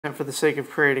for the sake of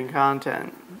creating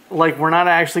content. Like, we're not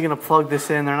actually going to plug this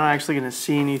in. They're not actually going to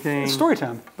see anything. It's story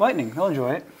time. Lightning. They'll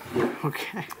enjoy it.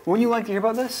 Okay. Wouldn't you like to hear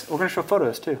about this? We're going to show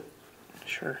photos too.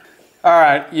 Sure. All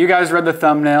right. You guys read the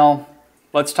thumbnail.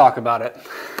 Let's talk about it.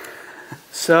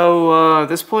 So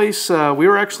this place, we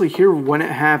were actually here when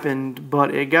it happened,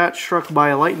 but it got struck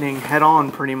by lightning head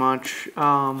on pretty much.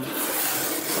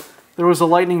 There was a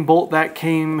lightning bolt that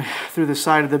came through the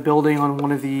side of the building on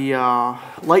one of the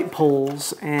light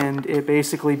poles, and it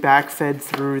basically backfed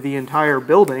through the entire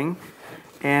building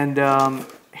and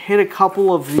hit a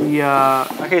couple of the...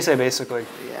 I can't say basically.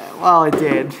 Yeah, well, it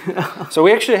did. So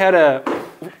we actually had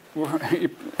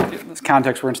this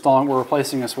context, we're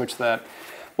replacing a switch that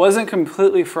wasn't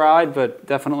completely fried, but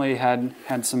definitely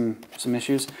had some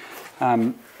issues.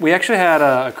 We actually had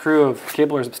a crew of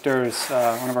cablers upstairs,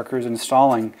 one of our crews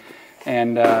installing,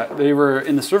 and they were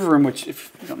in the server room, which,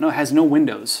 if you don't know, has no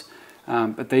windows,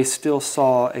 but they still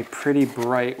saw a pretty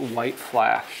bright white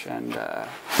flash. And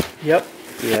yep.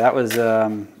 Yeah, that was...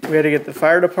 we had to get the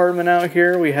fire department out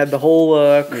here. We had the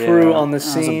whole crew on the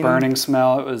scene. It was a burning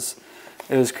smell.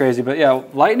 It was crazy. But yeah,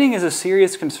 lightning is a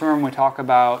serious concern when we talk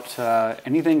about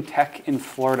anything tech in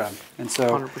Florida. And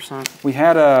so 100%. We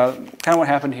had kind of what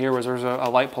happened here was there was a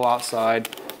light pole outside.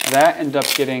 That ended up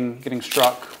getting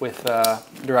struck with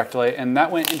directly, and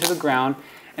that went into the ground,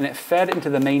 and it fed into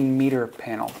the main meter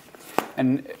panel.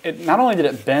 And it not only did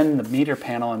it bend the meter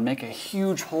panel and make a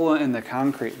huge hole in the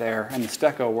concrete there and the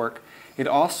stucco work, it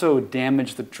also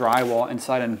damaged the drywall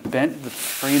inside and bent the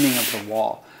framing of the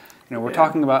wall. You know, we're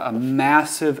talking about a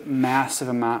massive, massive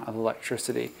amount of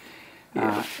electricity.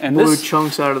 And blew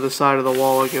chunks out of the side of the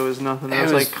wall like it was nothing. There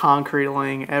was like concrete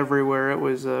laying everywhere. It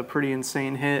was a pretty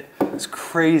insane hit. It's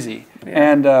crazy.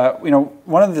 Yeah. And you know,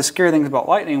 one of the scary things about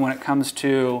lightning when it comes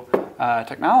to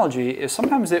technology is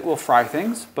sometimes it will fry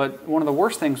things, but one of the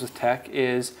worst things with tech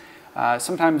is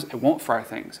sometimes it won't fry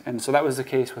things. And so that was the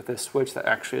case with this switch that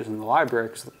actually is in the library,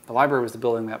 because the library was the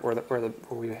building that where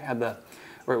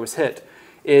it was hit.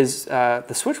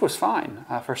 The switch was fine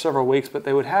for several weeks, but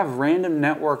they would have random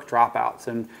network dropouts,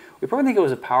 and we probably think it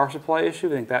was a power supply issue.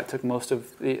 I think that took most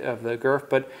of the girth,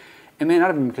 but it may not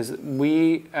have been, because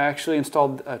we actually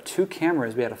installed 2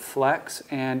 cameras. We had a Flex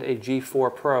and a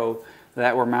G4 Pro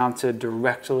that were mounted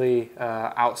directly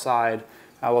outside.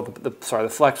 Well, the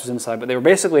Flex was inside, but they were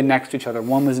basically next to each other.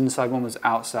 One was inside, one was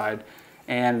outside,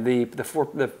 and the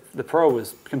Pro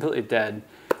was completely dead.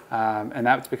 And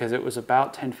that's because it was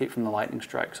about 10 feet from the lightning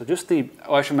strike. So just the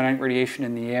electromagnetic radiation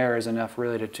in the air is enough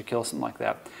really to kill something like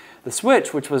that. The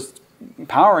switch, which was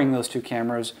powering those 2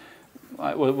 cameras,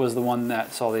 was the one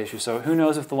that saw the issue. So who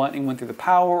knows if the lightning went through the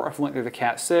power or if it went through the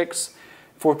Cat6.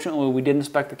 Fortunately, we did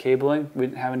inspect the cabling. We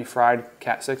didn't have any fried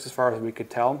Cat6 as far as we could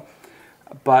tell.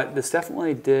 But this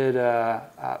definitely did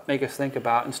make us think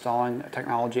about installing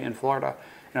technology in Florida.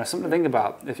 You know, something to think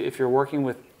about. If you're working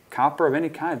with copper of any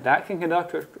kind, that can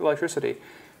conduct electricity.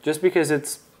 Just because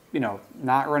it's, you know,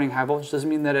 not running high voltage doesn't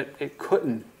mean that it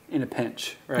couldn't in a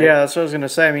pinch, right? Yeah, that's what I was going to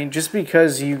say. I mean, just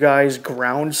because you guys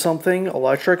ground something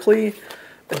electrically,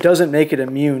 it doesn't make it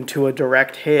immune to a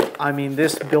direct hit. I mean,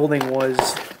 this building was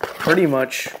pretty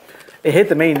much, it hit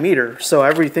the main meter, so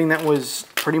everything that was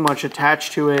pretty much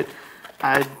attached to it,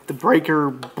 the breaker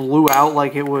blew out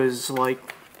like it was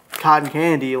like cotton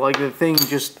candy. Like, the thing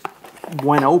just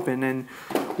went open, and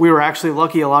we were actually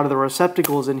lucky a lot of the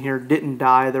receptacles in here didn't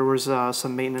die. There was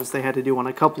some maintenance they had to do on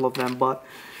a couple of them, but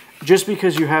just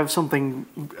because you have something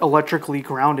electrically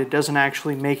grounded doesn't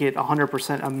actually make it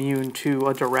 100% immune to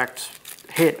a direct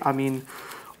hit. I mean,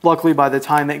 luckily by the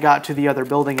time it got to the other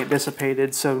building, it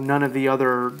dissipated, so none of the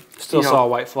other... Still saw a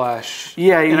white flash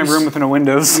in a room with no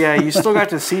windows. Yeah, you still got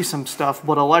to see some stuff,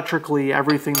 but electrically,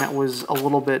 everything that was a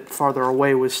little bit farther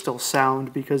away was still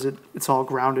sound because it's all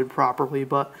grounded properly.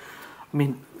 But, I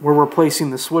mean, we're replacing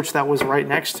the switch that was right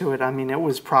next to it. I mean, it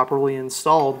was properly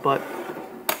installed, but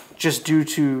just due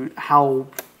to how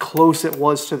close it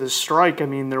was to the strike, I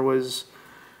mean, there was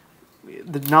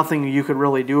nothing you could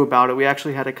really do about it. We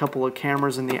actually had a couple of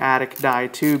cameras in the attic die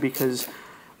too, because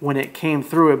when it came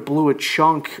through, it blew a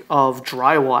chunk of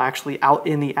drywall actually out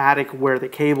in the attic where the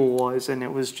cable was, and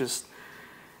it was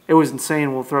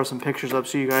insane. We'll throw some pictures up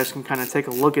so you guys can kind of take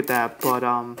a look at that, but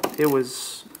it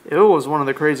was one of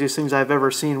the craziest things I've ever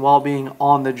seen while being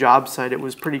on the job site. It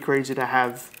was pretty crazy to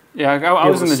have. Yeah, I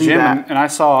was in the gym and I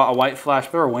saw a white flash.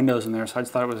 There were windows in there, so I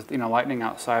just thought it was, you know, lightning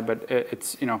outside, but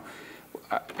it's, you know,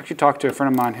 I actually talked to a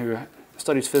friend of mine who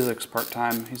studies physics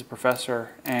part-time. He's a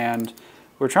professor, and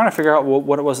we're trying to figure out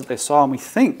what it was that they saw, and we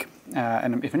think,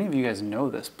 and if any of you guys know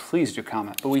this, please do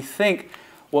comment, but we think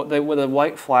what the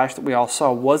white flash that we all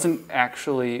saw wasn't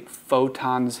actually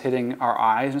photons hitting our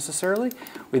eyes necessarily.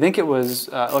 We think it was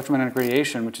electromagnetic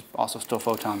radiation, which is also still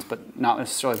photons, but not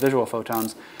necessarily visual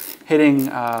photons, hitting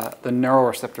the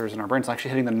neuroreceptors in our brains, actually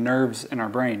hitting the nerves in our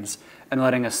brains and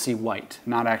letting us see white,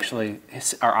 not actually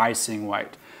our eyes seeing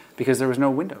white, because there was no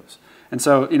windows. And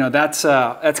so, you know, that's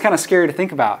kind of scary to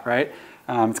think about, right?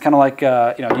 It's kind of like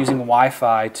you know, using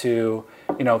Wi-Fi to,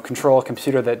 you know, control a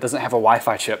computer that doesn't have a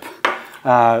Wi-Fi chip.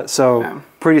 So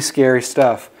pretty scary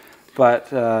stuff, but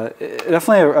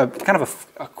definitely kind of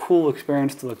a cool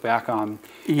experience to look back on.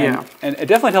 Yeah, and it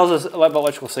definitely tells us a lot about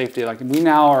electrical safety. Like we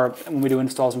now are, when we do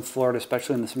installs in Florida,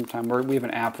 especially in the summertime, we have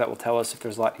an app that will tell us if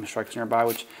there's lightning strikes nearby,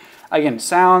 which again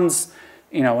sounds,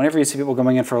 you know, whenever you see people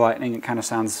going in for lightning, it kind of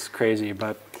sounds crazy,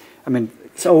 but I mean,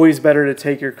 it's always better to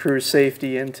take your crew's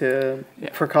safety into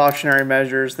precautionary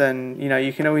measures than, you know,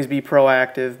 you can always be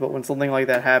proactive, but when something like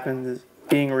that happens,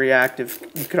 being reactive,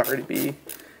 you could already be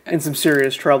in some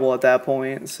serious trouble at that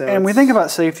point. So, and we think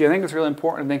about safety, I think it's really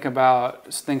important to think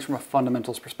about things from a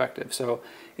fundamentals perspective. So,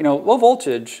 you know, low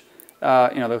voltage, you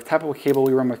know, the type of cable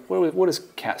we run with, what is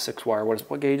Cat 6 wire?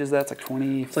 What gauge is that? It's like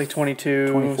 20? It's like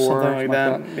 22, 24, something like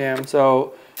that. Yeah.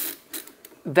 So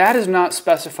that is not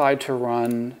specified to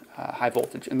run high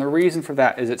voltage. And the reason for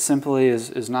that is it simply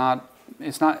is not,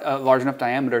 it's not a large enough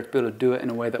diameter to be able to do it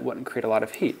in a way that wouldn't create a lot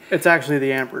of heat. It's actually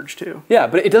the amperage too. Yeah,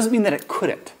 but it doesn't mean that it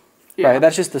couldn't. Yeah. Right?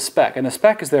 That's just the spec. And the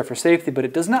spec is there for safety, but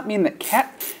it does not mean that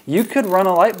you could run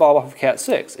a light bulb off of Cat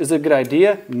 6. Is it a good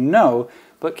idea? No.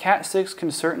 But Cat 6 can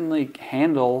certainly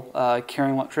handle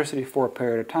carrying electricity for a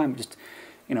period of time. Just,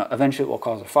 you know, eventually it will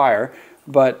cause a fire.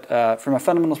 But from a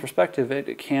fundamentals perspective,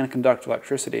 it can conduct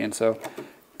electricity. And so,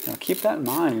 you know, keep that in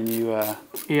mind when you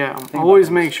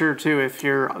always make sure too, if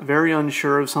you're very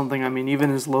unsure of something, I mean, even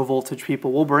as low voltage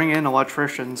people, we'll bring in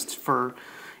electricians for,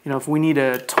 you know, if we need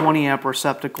a 20 amp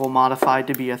receptacle modified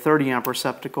to be a 30 amp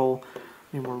receptacle,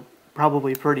 I mean, we're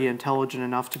probably pretty intelligent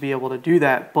enough to be able to do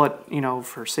that. But, you know,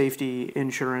 for safety,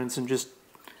 insurance, and just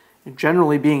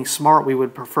generally being smart, we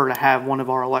would prefer to have one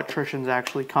of our electricians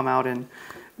actually come out and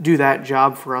do that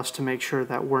job for us to make sure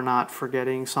that we're not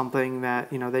forgetting something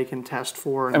that, you know, they can test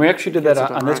for. And we actually did that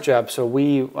on this job. So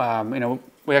we, you know,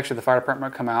 we actually, the fire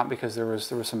department come out because there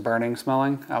was some burning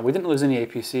smelling. We didn't lose any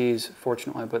APCs,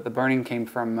 fortunately, but the burning came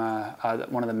from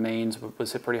one of the mains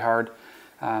was hit pretty hard,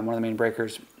 one of the main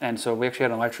breakers. And so we actually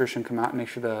had an electrician come out and make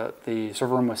sure the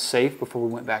server room was safe before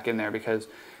we went back in there, because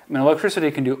I mean,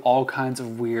 electricity can do all kinds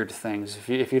of weird things.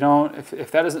 If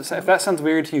that sounds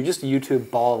weird to you, just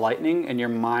YouTube ball of lightning and your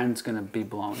mind's gonna be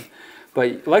blown.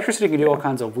 But electricity can do all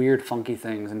kinds of weird, funky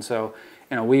things, and so,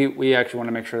 you know, we actually want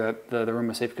to make sure that the room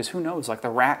is safe, because who knows? Like the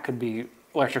rack could be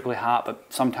electrically hot, but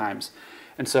sometimes,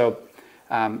 and so,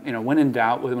 you know, when in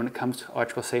doubt, when it comes to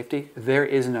electrical safety, there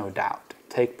is no doubt.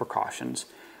 Take precautions.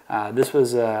 This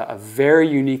was a very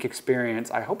unique experience.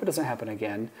 I hope it doesn't happen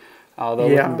again. Although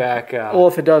looking back, well,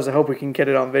 if it does, I hope we can get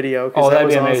it on video. That'd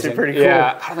be amazing. Pretty cool.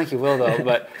 Yeah, I don't think you will though.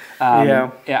 But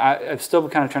I'm still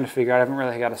kind of trying to figure out. I haven't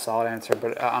really got a solid answer,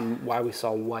 but on why we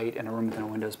saw white in a room with no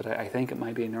windows. But I think it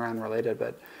might be neuron related.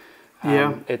 But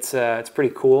it's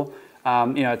pretty cool.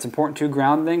 You know, it's important to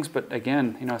ground things. But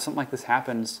again, you know, something like this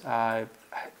happens.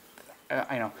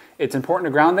 You know, it's important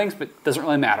to ground things, but it doesn't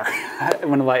really matter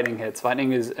when the lightning hits.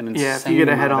 Lightning is an insane. Yeah, if you get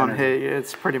a head-on hit,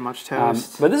 it's pretty much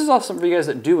toast. But this is also for you guys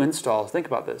that do installs. Think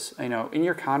about this. You know, in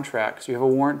your contracts, you have a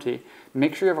warranty.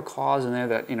 Make sure you have a clause in there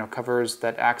that, you know, covers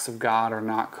that acts of God are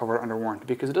not covered under warranty,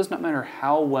 because it does not matter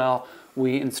how well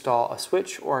we install a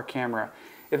switch or a camera.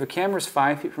 If a camera is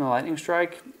 5 feet from a lightning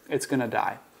strike, it's going to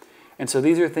die. And so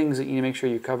these are things that you need to make sure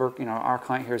you cover. You know, our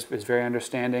client here is very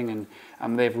understanding,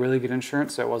 and they have really good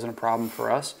insurance, so it wasn't a problem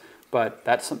for us. But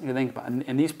that's something to think about.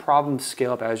 And these problems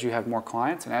scale up as you have more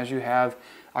clients, and as you have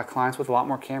clients with a lot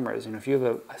more cameras. You know, if you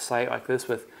have a site like this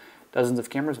with dozens of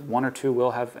cameras, 1 or 2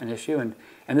 will have an issue. And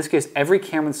in this case, every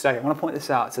camera in the site, I want to point this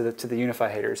out to the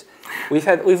UniFi haters.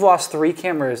 We've lost 3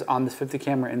 cameras on this 50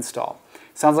 camera install.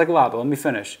 Sounds like a lot, but let me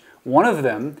finish. One of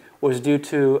them was due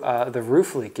to the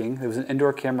roof leaking. There was an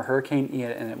indoor camera, Hurricane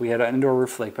Ian, and we had an indoor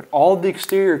roof leak, but all of the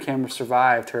exterior cameras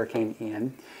survived Hurricane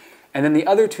Ian. And then the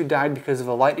other 2 died because of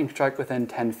a lightning strike within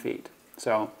 10 feet.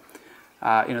 So,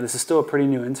 you know, this is still a pretty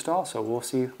new install, so we'll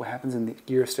see what happens in the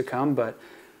years to come, but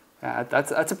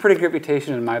that's a pretty good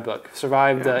reputation in my book.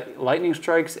 Survived lightning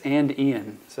strikes and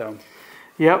Ian, so.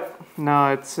 Yep.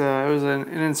 No, it was an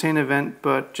insane event,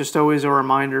 but just always a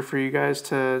reminder for you guys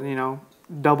to, you know,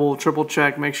 double, triple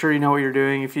check, make sure you know what you're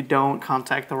doing. If you don't,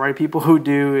 contact the right people who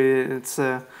do. It's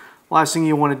last thing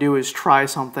you want to do is try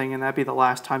something, and that'd be the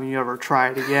last time you ever try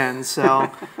it again.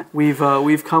 So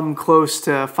we've come close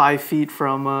to 5 feet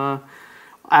from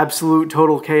absolute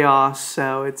total chaos.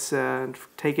 So it's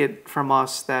take it from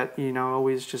us that, you know,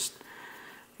 always just,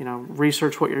 you know,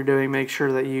 research what you're doing, make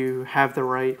sure that you have the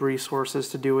right resources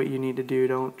to do what you need to do.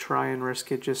 Don't try and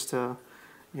risk it just to,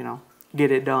 you know, get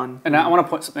it done. And I want to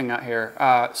point something out here.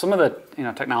 Some of the, you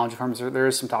know, technology firms, there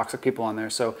is some toxic people on there.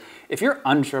 So if you're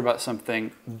unsure about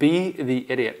something, be the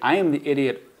idiot. I am the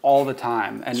idiot all the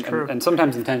time, and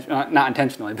sometimes not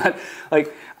intentionally, but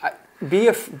like.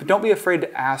 Don't be afraid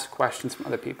to ask questions from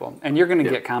other people, and you're going to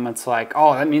get comments like,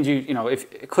 "Oh, that means you know,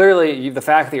 if clearly the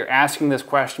fact that you're asking this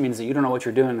question means that you don't know what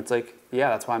you're doing." It's like, yeah,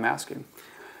 that's why I'm asking.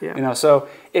 Yeah. You know, so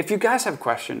if you guys have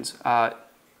questions,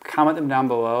 comment them down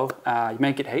below. You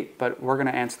might get hate, but we're going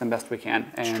to answer them best we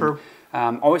can. And, it's true.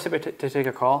 Always happy to take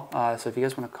a call. So if you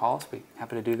guys want to call us, we're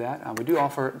happy to do that. We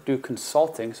do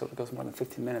consulting, so if it goes more than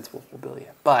 15 minutes, we'll bill you.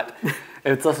 But if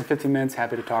it's less than 15 minutes,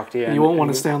 happy to talk to you. You won't want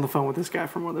to stay on the phone with this guy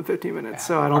for more than 15 minutes,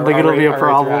 so I don't think it'll be a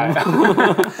problem.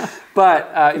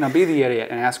 But you know, be the idiot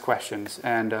and ask questions.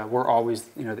 And we're always,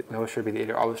 you know, we always should be the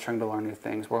idiot. Always trying to learn new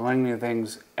things. We're learning new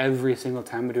things every single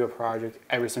time we do a project.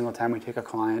 Every single time we take a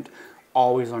client.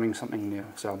 Always learning something new.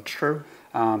 So true.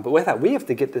 But with that, we have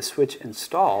to get this switch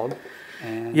installed.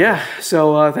 And yeah,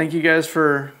 so thank you guys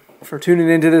for tuning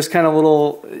into this kind of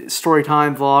little story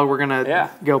time vlog. We're gonna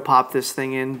go pop this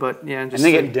thing in, but yeah, just and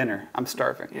they get dinner. I'm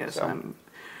starving. Yes, so.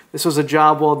 This was a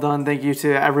job well done. Thank you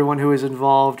to everyone who is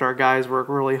involved. Our guys work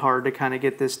really hard to kind of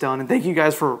get this done, and thank you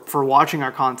guys for watching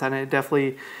our content. It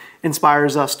definitely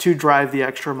inspires us to drive the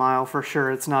extra mile for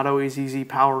sure. It's not always easy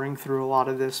powering through a lot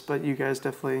of this, but you guys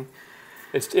definitely.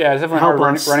 It's definitely hard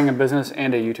running a business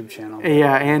and a YouTube channel.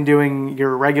 Yeah, and doing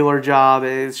your regular job.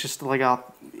 It's just like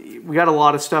we got a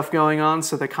lot of stuff going on,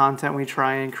 so the content we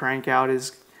try and crank out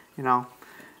is, you know,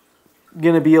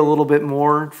 going to be a little bit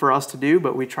more for us to do,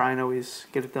 but we try and always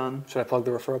get it done. Should I plug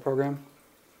the referral program?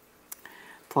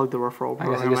 Plug the referral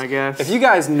program, I guess. If you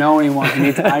guys know anyone who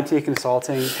needs IT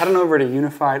consulting, head on over to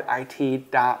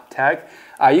unifiedit.tech.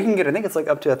 You can get, I think it's like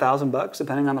up to $1,000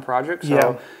 depending on the project.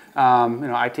 So, you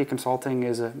know, IT consulting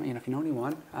is you know, if you know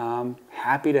anyone,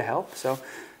 happy to help. So,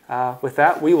 with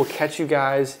that, we will catch you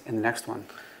guys in the next one.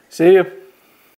 See you.